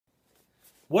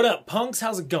What up, punks?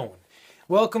 How's it going?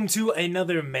 Welcome to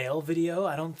another mail video.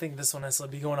 I don't think this one has to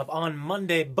be going up on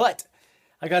Monday, but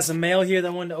I got some mail here that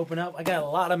I wanted to open up. I got a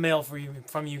lot of mail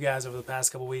from you guys over the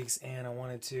past couple weeks, and I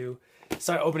wanted to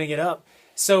start opening it up.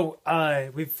 So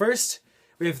I'm gonna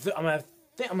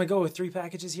go with 3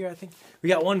 packages here. I think we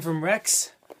got one from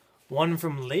Rex, one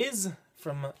from Liz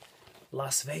from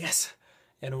Las Vegas,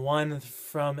 and one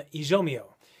from Ijomeo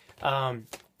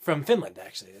from Finland.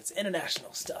 Actually, it's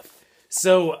international stuff.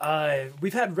 So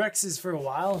we've had Rex's for a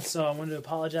while, so I wanted to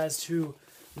apologize to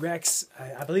Rex.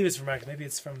 I believe it's from Rex. Maybe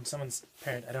it's from someone's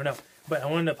parent. I don't know. But I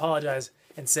wanted to apologize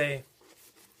and say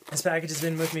this package has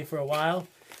been with me for a while,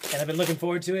 and I've been looking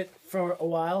forward to it for a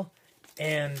while,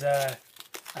 and I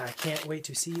can't wait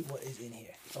to see what is in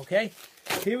here. Okay,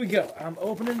 here we go. I'm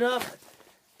opening it up,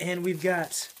 and we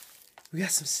got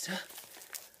some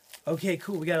stuff. Okay,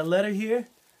 cool. We got a letter here.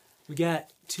 We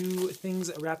got 2 things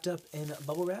wrapped up in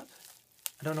bubble wrap.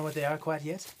 I don't know what they are quite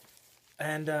yet.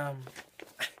 And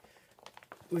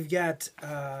we've got,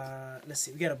 let's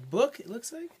see, we got a book, it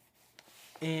looks like.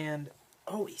 And,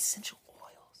 oh, essential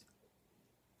oils.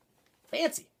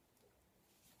 Fancy.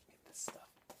 Get this stuff.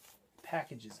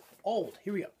 Package is old.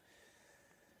 Here we go.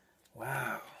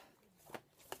 Wow.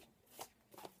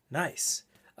 Nice.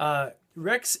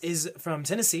 Rex is from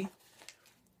Tennessee.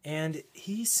 And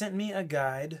he sent me a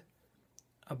guide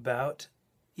about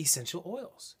essential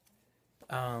oils.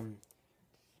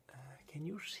 Can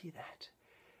you see that?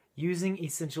 Using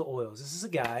essential oils. This is a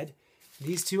guide.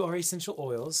 These 2 are essential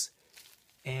oils.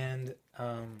 And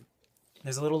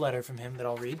there's a little letter from him that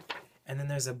I'll read. And then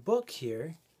there's a book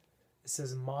here. It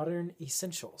says Modern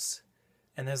Essentials.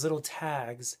 And there's little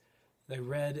tags, the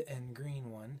red and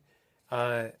green one,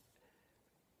 that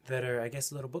are, I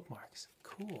guess, little bookmarks.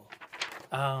 Cool.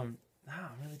 I'm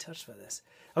really touched by this.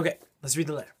 Okay, let's read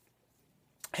the letter.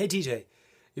 Hey TJ,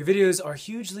 your videos are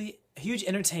huge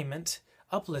entertainment,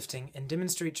 uplifting, and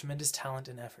demonstrate tremendous talent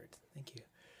and effort. Thank you.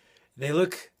 They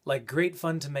look like great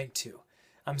fun to make too.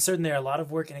 I'm certain they are a lot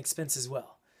of work and expense as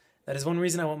well. That is one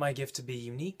reason I want my gift to be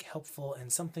unique, helpful, and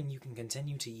something you can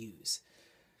continue to use.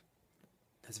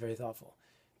 That's very thoughtful.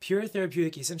 Pure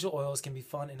therapeutic essential oils can be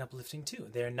fun and uplifting too.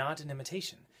 They are not an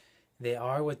imitation. They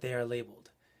are what they are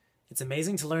labeled. It's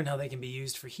amazing to learn how they can be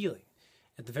used for healing.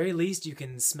 At the very least, you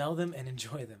can smell them and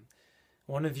enjoy them.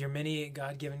 One of your many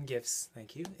God-given gifts,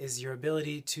 thank you, is your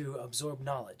ability to absorb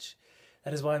knowledge.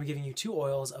 That is why I'm giving you 2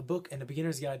 oils, a book, and a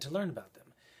beginner's guide to learn about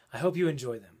them. I hope you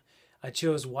enjoy them. I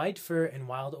chose white fir and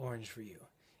wild orange for you.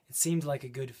 It seemed like a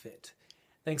good fit.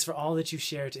 Thanks for all that you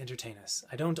share to entertain us.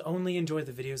 I don't only enjoy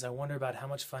the videos, I wonder about how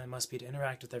much fun it must be to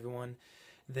interact with everyone.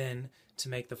 Then, to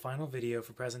make the final video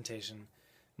for presentation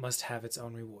must have its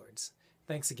own rewards.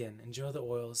 Thanks again. Enjoy the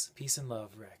oils. Peace and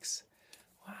love, Rex.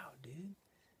 Wow, dude.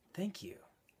 Thank you.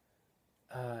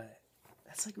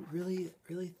 That's like really,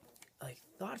 really like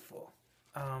thoughtful.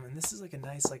 And this is like a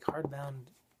nice like hardbound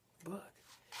book.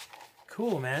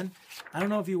 Cool, man. I don't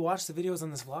know if you watch the videos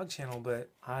on this vlog channel, but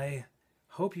I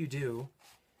hope you do,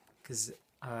 because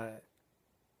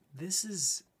this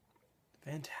is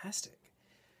fantastic.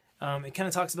 It kind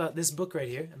of talks about this book right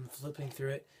here. I'm flipping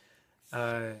through it.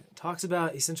 Talks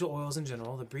about essential oils in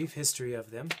general, the brief history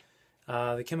of them,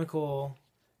 the chemical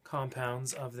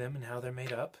compounds of them and how they're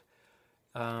made up,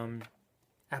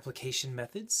 application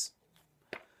methods,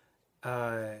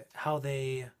 how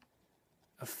they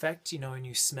affect, when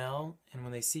you smell and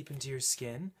when they seep into your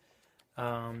skin.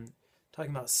 Talking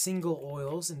about single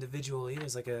oils individually.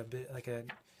 There's like a bit like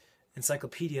an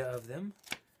encyclopedia of them,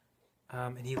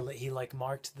 and he like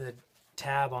marked the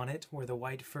tab on it where the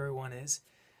white fir one is.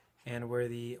 And where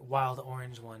the wild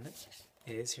orange one is.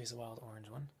 Here's the wild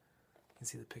orange one. You can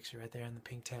see the picture right there in the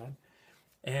pink tab.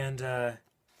 And,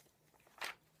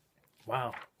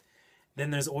 wow. Then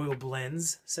there's oil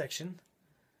blends section.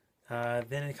 Then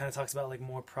it kind of talks about like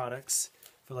more products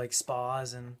for like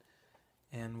spas and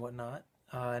whatnot.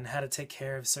 And how to take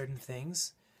care of certain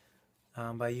things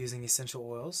by using essential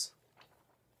oils.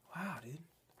 Wow, dude.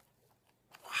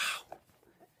 Wow.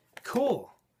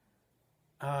 Cool.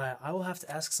 I will have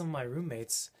to ask some of my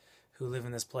roommates who live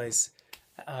in this place.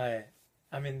 I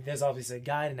mean, there's obviously a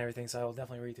guide and everything, so I will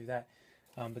definitely read through that.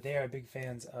 But they are big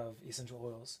fans of essential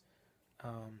oils.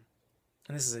 And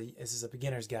this is a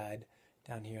beginner's guide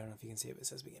down here. I don't know if you can see it, but it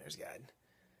says beginner's guide.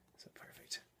 So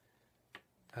perfect.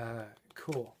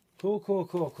 Cool.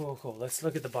 Cool. Let's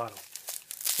look at the bottle.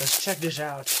 Let's check this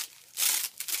out.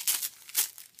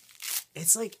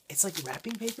 It's like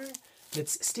wrapping paper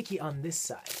that's sticky on this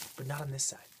side, but not on this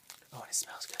side. Oh, and it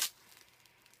smells good.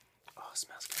 Oh, it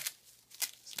smells good. It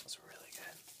smells really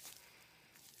good.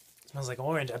 It smells like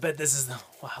orange. I bet this is the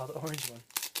wild orange one.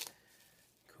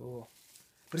 Cool.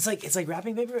 But it's like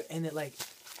wrapping paper, and it like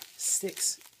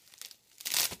sticks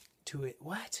to it.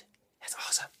 What? That's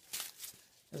awesome.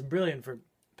 That's brilliant for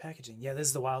packaging. Yeah, this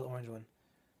is the wild orange one.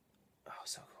 Oh,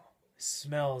 so cool. It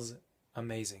smells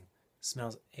amazing.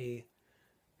 Smells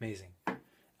amazing.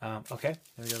 Okay,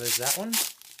 there we go. There's that one.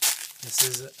 This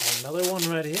is another one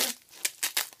right here.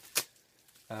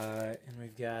 And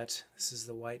we've got, this is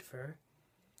the white fur.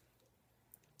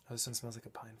 Oh, this one smells like a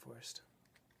pine forest.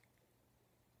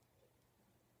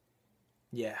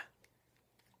 Yeah.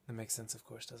 That makes sense, of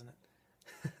course, doesn't it?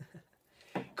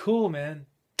 Cool, man.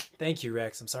 Thank you,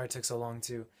 Rex. I'm sorry it took so long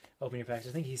to open your package.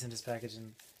 I think he sent his package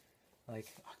in,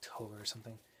 like, October or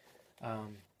something.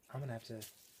 I'm going to have to...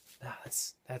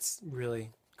 that's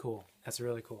really cool. That's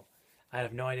really cool. I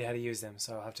have no idea how to use them,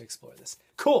 so I'll have to explore this.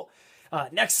 Cool!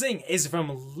 Next thing is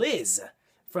from Liz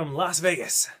from Las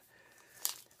Vegas.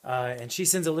 And she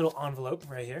sends a little envelope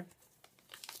right here.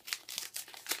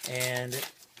 And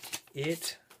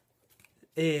it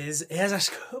has a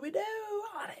Scooby-Doo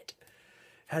on it.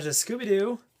 It has a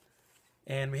Scooby-Doo.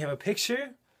 And we have a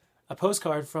picture, a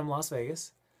postcard from Las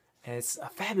Vegas. And it's a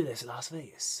fabulous Las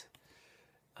Vegas.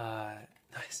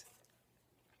 Nice.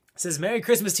 It says, Merry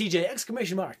Christmas, TJ!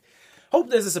 Exclamation mark. Hope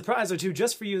there's a surprise or two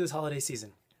just for you this holiday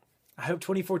season. I hope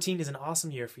 2014 is an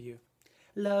awesome year for you.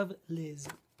 Love, Liz.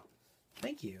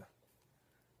 Thank you.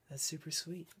 That's super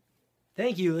sweet.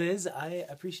 Thank you, Liz. I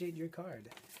appreciate your card.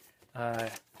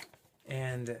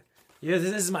 And yeah,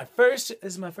 this is my first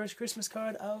Christmas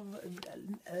card of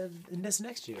this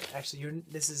next year. Actually,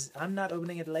 I'm not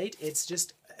opening it late. It's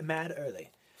just mad early.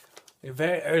 You're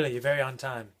very early. You're very on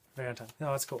time. Very on time.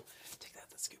 No, that's cool. Take that,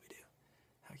 that's Scooby-Doo.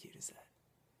 How cute is that?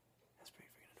 That's pretty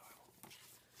freaking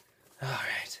adorable. All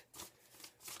right.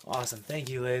 Awesome. Thank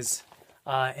you, Liz.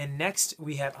 And next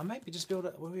we have, I might just be able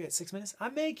to, what are we at, 6 minutes? I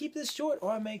may keep this short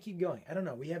or I may keep going. I don't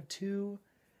know. We have 2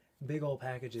 big old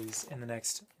packages in the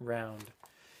next round.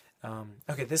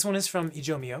 Okay, this one is from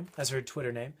Ijomeo. That's her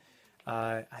Twitter name.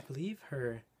 I believe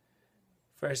her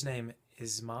first name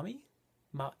is Mami.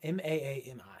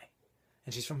 M-A-A-M-I.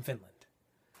 And she's from Finland.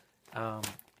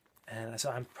 And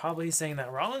so I'm probably saying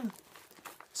that wrong.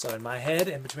 So in my head,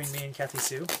 and between me and Kathy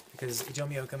Sue, because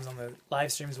Ijomeo comes on the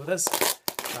live streams with us,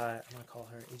 I'm going to call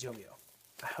her Ijomeo.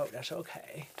 I hope that's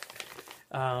okay.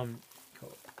 Cool. I'm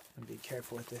going to be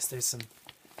careful with this. There's some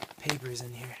papers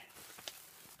in here.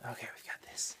 Okay, we got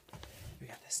this. We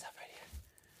got this stuff right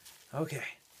here. Okay.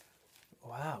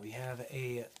 Wow, we have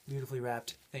a beautifully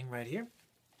wrapped thing right here.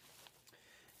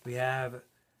 We have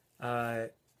a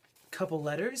couple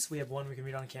letters. We have one we can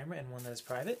read on camera and one that is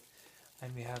private.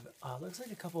 And we have, looks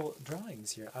like a couple drawings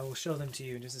here. I will show them to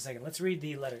you in just a second. Let's read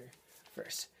the letter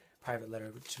first. Private letter,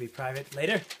 which should be private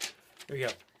later. Here we go.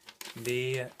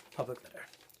 The public letter.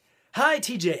 Hi,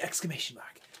 TJ! Exclamation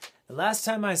mark. The last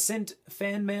time I sent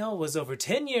fan mail was over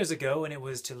 10 years ago, and it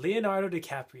was to Leonardo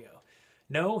DiCaprio.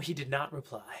 No, he did not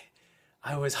reply.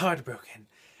 I was heartbroken,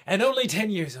 and only 10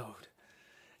 years old.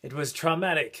 It was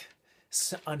traumatic.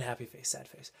 Unhappy face, sad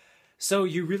face. So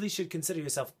you really should consider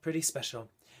yourself pretty special.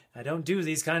 I don't do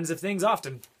these kinds of things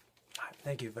often.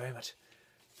 Thank you very much.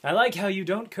 I like how you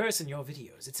don't curse in your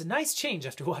videos. It's a nice change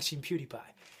after watching PewDiePie.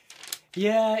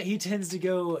 Yeah, he tends to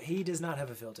go, he does not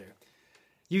have a filter.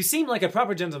 You seem like a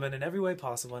proper gentleman in every way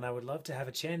possible, and I would love to have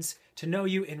a chance to know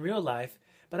you in real life,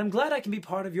 but I'm glad I can be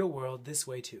part of your world this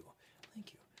way too.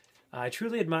 Thank you. I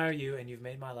truly admire you, and you've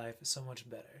made my life so much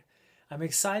better. I'm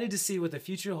excited to see what the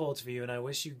future holds for you, and I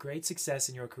wish you great success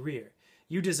in your career.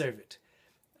 You deserve it.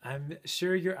 I'm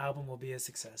sure your album will be a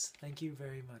success. Thank you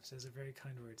very much. Those are very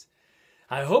kind words.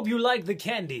 I hope you like the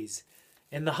candies.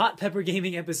 In the Hot Pepper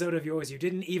Gaming episode of yours, you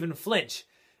didn't even flinch.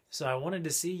 So I wanted to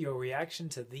see your reaction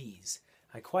to these.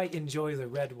 I quite enjoy the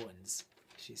red ones,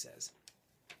 she says.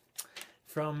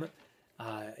 From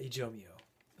Ijomeo.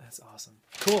 That's awesome.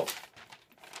 Cool.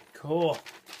 Cool.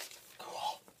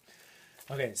 Cool.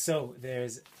 Okay, so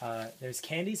there's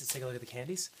candies. Let's take a look at the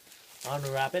candies.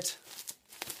 Unwrap it.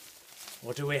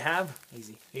 What do we have?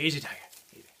 Easy. Easy, tiger.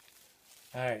 Easy.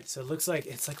 Alright, so it looks like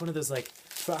it's like one of those like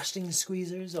frosting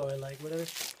squeezers or like whatever.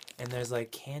 And there's like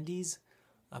candies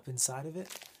up inside of it.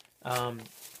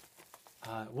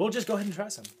 We'll just go ahead and try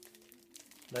some.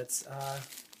 Let's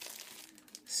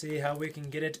see how we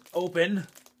can get it open.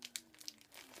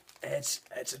 It's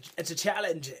a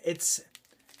challenge. It's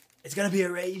gonna be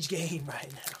a rage game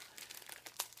right now.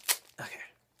 Okay,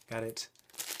 got it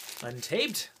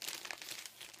untaped.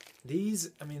 These,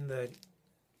 I mean the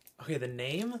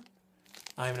name,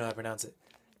 I don't even know how to pronounce it.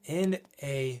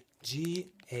 N-A-G-A-K-I-U-K-K-U.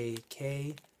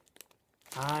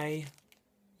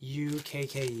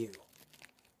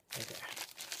 Okay.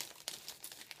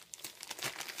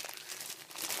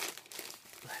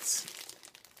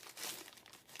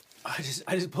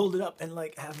 I just pulled it up and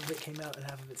like half of it came out and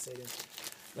half of it stayed in.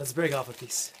 Let's break off a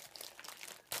piece.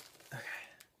 Okay.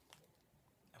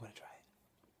 I'm gonna try it.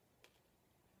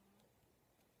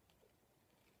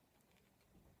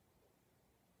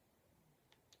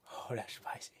 Oh, that's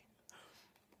spicy.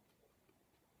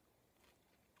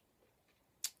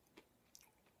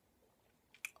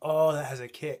 Oh, that has a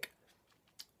kick.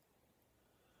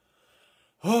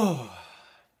 Oh,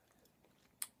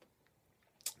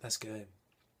 that's good.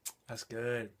 That's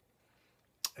good.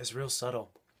 It's real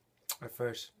subtle at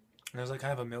first. And there's like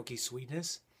kind of a milky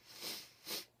sweetness.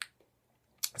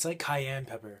 It's like cayenne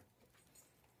pepper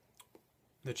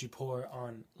that you pour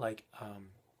on like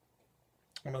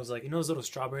one of those, like, you know those little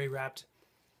strawberry wrapped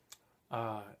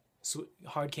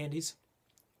hard candies?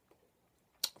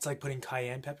 It's like putting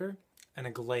cayenne pepper and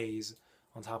a glaze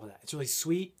on top of that. It's really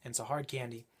sweet and it's a hard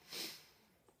candy.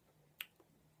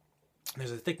 And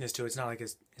there's a thickness to it. It's not like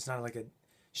a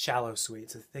shallow sweet.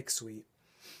 It's a thick sweet,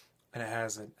 and it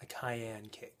has a cayenne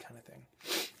kick kind of thing.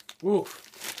 Ooh.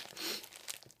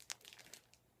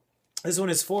 This one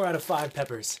is 4 out of 5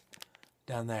 peppers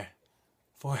down there.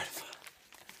 4 out of 5.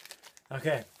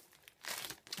 Okay.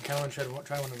 I kind of want to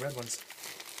try one of the red ones.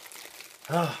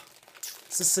 Ah,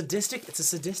 it's a sadistic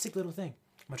little thing.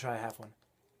 I'm gonna try a half one.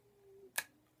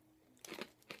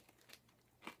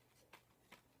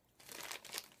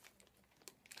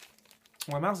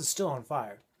 My mouth is still on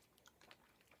fire.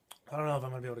 I don't know if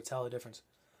I'm going to be able to tell the difference.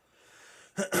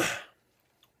 That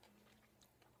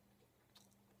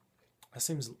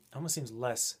almost seems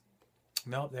less.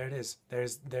 Nope, there it is.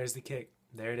 There's the kick.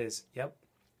 There it is. Yep.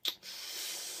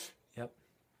 Yep.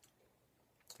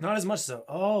 Not as much though.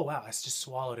 Oh, wow. I just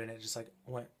swallowed it and it just like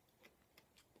went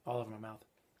all over my mouth.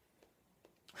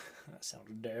 That sounds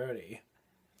dirty.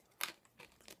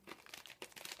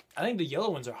 I think the yellow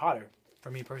ones are hotter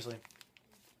for me personally.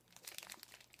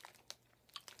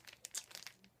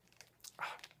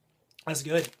 That's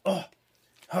good. Oh.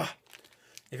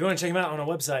 If you want to check them out on a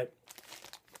website,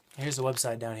 here's the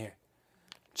website down here.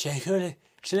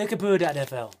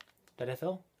 Chilikapu.fl.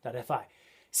 .fi.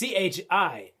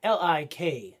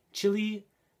 CHILIK. Chili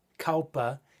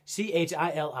Kaupa.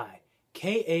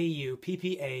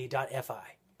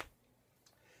 CHILIKAUPPA.fi.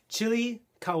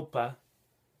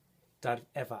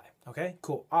 Chilikaupa.fi. Okay?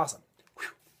 Cool. Awesome. Whew.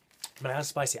 But that's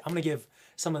spicy. I'm going to give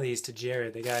some of these to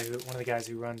Jared, one of the guys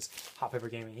who runs Hot Pepper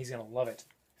Gaming. He's going to love it.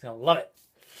 He's going to love it.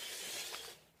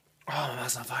 Oh, my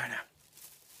mouth's on fire now.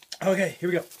 Okay, here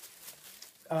we go.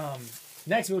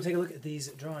 Next, we'll take a look at these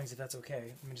drawings, if that's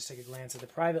okay. Let me just take a glance at the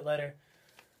private letter,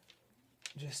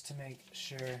 just to make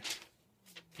sure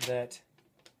that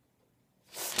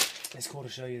it's cool to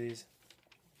show you these.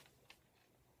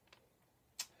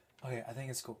 Okay, I think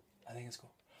it's cool. Oh, my mouth's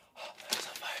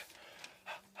on fire.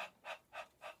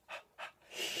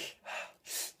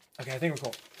 Okay, I think we're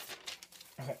cool.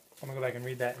 Okay, I'm going to go back and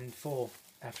read that in full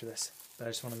after this. But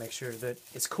I just want to make sure that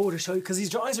it's cool to show you, because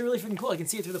these drawings are really freaking cool. I can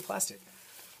see it through the plastic.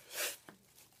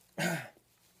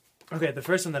 Okay, the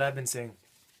first one that I've been seeing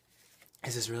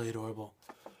is this really adorable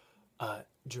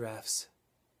giraffes.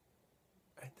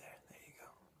 Right there. There you go.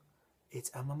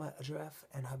 It's a mama giraffe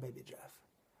and her baby giraffe.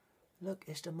 Look,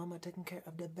 it's the mama taking care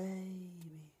of the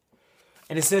baby.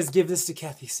 And it says, give this to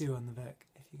Kathy Sue on the back,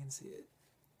 if you can see it.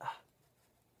 Ah, can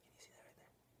you see that right there?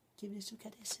 Give this to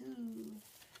Kathy Sue.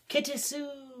 Kitty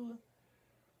Sue!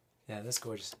 Yeah, that's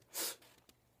gorgeous.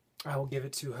 I will give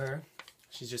it to her.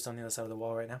 She's just on the other side of the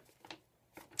wall right now.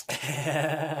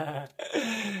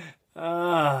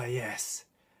 Ah, yes.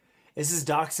 This is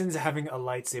dachshunds having a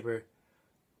lightsaber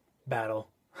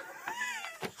battle.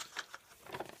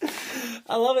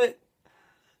 I love it.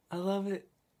 I love it.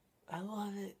 I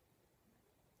love it.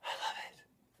 I love it.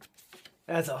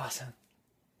 That's awesome.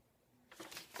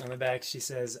 On the back, she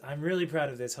says, I'm really proud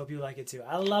of this. Hope you like it too.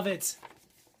 I love it.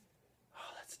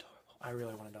 Oh, that's adorable. I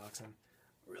really want a dachshund.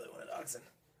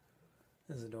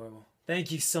 This is adorable.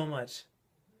 Thank you so much.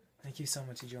 Thank you so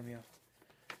much, ijomeo.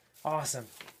 Awesome.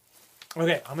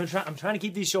 Okay, I'm trying to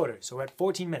keep these shorter. So we're at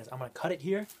 14 minutes. I'm gonna cut it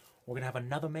here. We're gonna have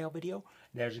another mail video.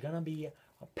 There's gonna be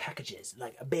packages,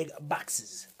 like big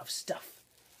boxes of stuff.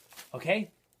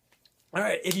 Okay?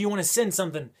 Alright, if you want to send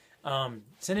something,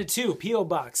 send it to P.O.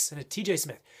 Box. Send it to TJ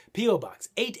Smith. P.O. Box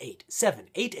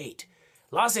 88788.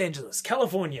 Los Angeles,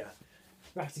 California.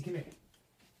 Roxy, come here.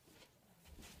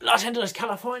 Los Angeles,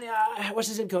 California. What's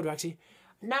the zip code, Roxy?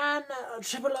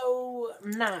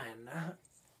 90009.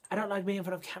 I don't like being in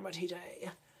front of camera, TJ. I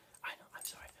know,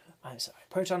 I'm sorry.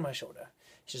 Perch on my shoulder.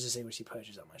 She doesn't say what she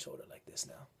perches on my shoulder like this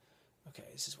now. Okay,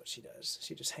 this is what she does.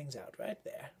 She just hangs out right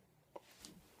there.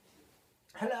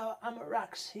 Hello, I'm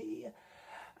Roxy.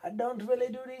 I don't really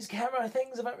do these camera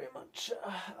things very much.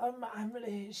 I'm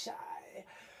really shy.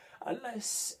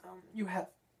 Unless you have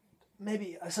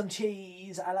maybe some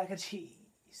cheese. I like a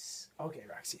cheese. Okay,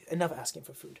 Roxy, enough asking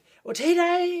for food.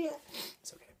 WHATEVERDAY!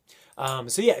 It's okay.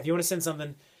 So yeah, if you want to send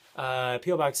something,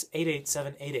 P.O. Box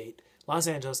 88788, Los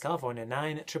Angeles, California,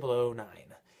 90009.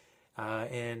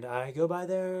 And I go by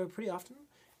there pretty often.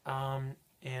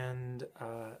 And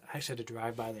I actually had to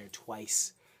drive by there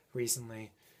twice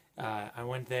recently. I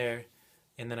went there,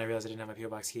 and then I realized I didn't have my P.O.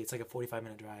 Box key. It's like a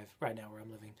 45-minute drive right now where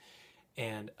I'm living.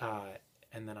 And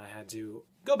then I had to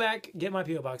go back, get my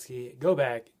P.O. Box key, go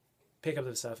back, pick up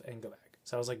the stuff, and go back.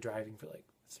 So I was like driving for like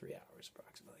 3 hours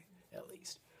approximately, at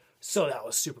least. So that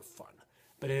was super fun.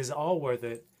 But it is all worth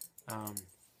it.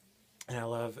 And I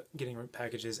love getting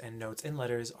packages and notes and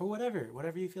letters or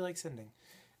whatever you feel like sending.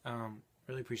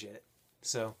 Really appreciate it.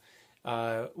 So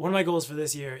one of my goals for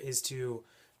this year is to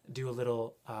do a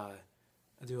little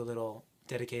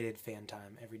dedicated fan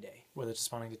time every day, whether it's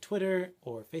responding to Twitter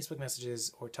or Facebook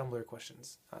messages or Tumblr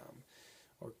questions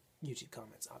or YouTube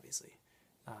comments, obviously.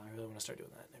 I really want to start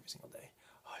doing that every single day.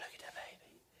 Oh, look at that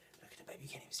baby. Look at the baby. You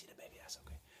can't even see the baby. That's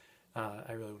okay.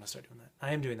 I really want to start doing that.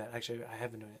 I am doing that. Actually, I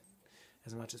have been doing it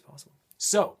as much as possible.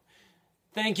 So,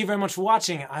 thank you very much for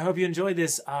watching. I hope you enjoyed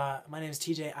this. My name is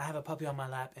TJ. I have a puppy on my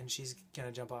lap, and she's going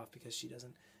to jump off because she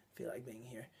doesn't feel like being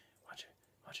here. Watch her.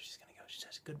 Watch her. She's going to go. She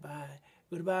says, goodbye.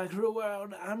 Goodbye, cruel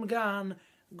world. I'm gone.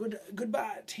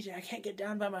 Goodbye. TJ, I can't get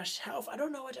down by myself. I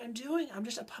don't know what I'm doing. I'm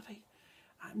just a puppy.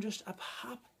 I'm just a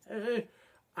puppy.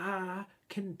 I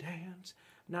can dance.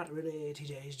 Not really,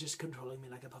 TJ. He's just controlling me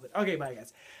like a puppet. Okay, bye,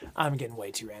 guys. I'm getting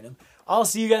way too random. I'll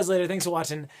see you guys later. Thanks for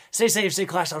watching. Stay safe, stay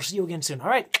classy. I'll see you again soon. All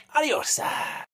right, adios.